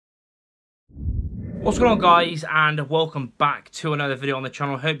What's going on, guys, and welcome back to another video on the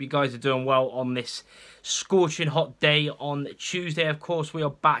channel. Hope you guys are doing well on this scorching hot day on Tuesday. Of course, we are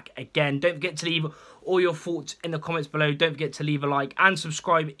back again. Don't forget to leave all your thoughts in the comments below. Don't forget to leave a like and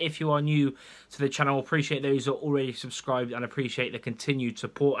subscribe if you are new to the channel. Appreciate those who are already subscribed and appreciate the continued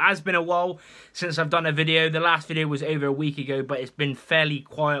support. It has been a while since I've done a video. The last video was over a week ago, but it's been fairly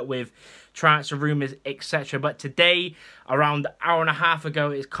quiet with transfer rumours, etc. But today, around an hour and a half ago,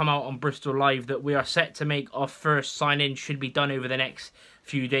 it's come out on Bristol Live that we are set to make our first sign-in. Should be done over the next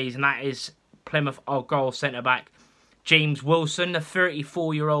few days, and that is Plymouth Argyle centre-back James Wilson, the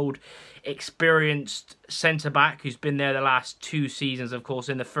 34-year-old experienced centre-back who's been there the last 2 seasons. Of course,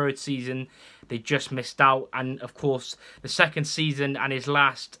 in the third season, they just missed out. And, of course, the second season and his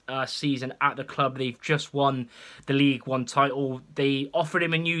last season at the club, they've just won the League One title. They offered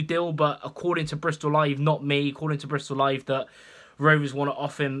him a new deal, but according to Bristol Live, not me, according to Bristol Live, that Rovers want to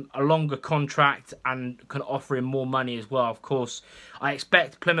offer him a longer contract and can offer him more money as well. Of course, I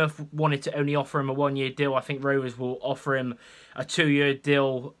expect Plymouth wanted to only offer him a 1-year deal. I think Rovers will offer him a 2-year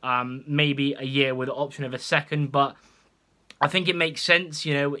deal, maybe a year with the option of a second. But I think it makes sense,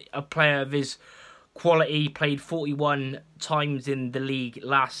 you know, a player of his quality, played 41 times in the league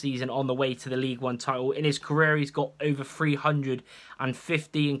last season on the way to the League One title. In his career, he's got over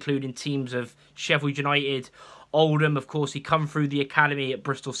 350, including teams of Sheffield United, Oldham. Of course, he come through the academy at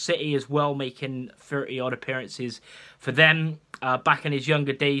Bristol City as well, making 30-odd appearances for them back in his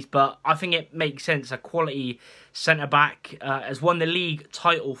younger days. But I think it makes sense. A quality centre-back has won the league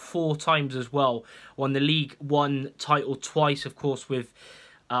title 4 times as well. Won the League One title twice, of course, with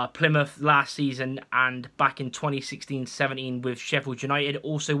Plymouth last season, and back in 2016-17 with Sheffield United.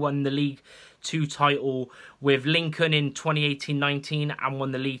 Also won the League Two title with Lincoln in 2018-19 and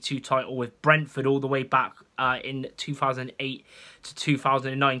won the League Two title with Brentford all the way back in 2008 to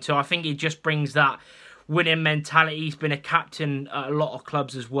 2009. So I think he just brings that winning mentality. He's been a captain at a lot of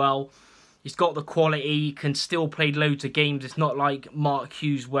clubs as well. He's got the quality, he can still play loads of games. It's not like Mark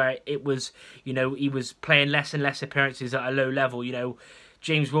Hughes where it was, you know, he was playing less and less appearances at a low level, you know.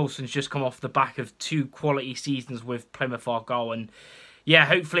 James Wilson's just come off the back of 2 quality seasons with Plymouth Argyle, and yeah,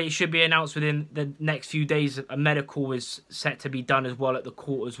 hopefully it should be announced within the next few days. A medical is set to be done as well at the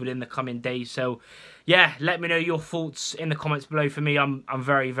quarters within the coming days. So yeah, let me know your thoughts in the comments below. For me, I'm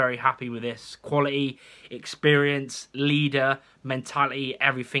very, very happy with this. Quality, experience, leader, mentality,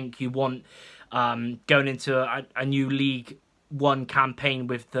 everything you want going into a new League One campaign,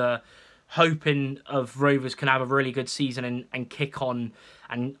 with the hoping of Rovers can have a really good season and kick on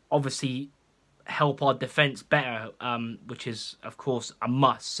and obviously help our defence better, which is, of course, a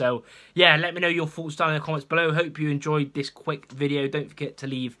must. So, yeah, let me know your thoughts down in the comments below. Hope you enjoyed this quick video. Don't forget to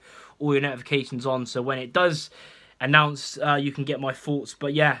leave all your notifications on, so when it does announce, you can get my thoughts.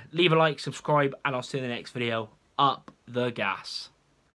 But, yeah, leave a like, subscribe, and I'll see you in the next video. Up the gas.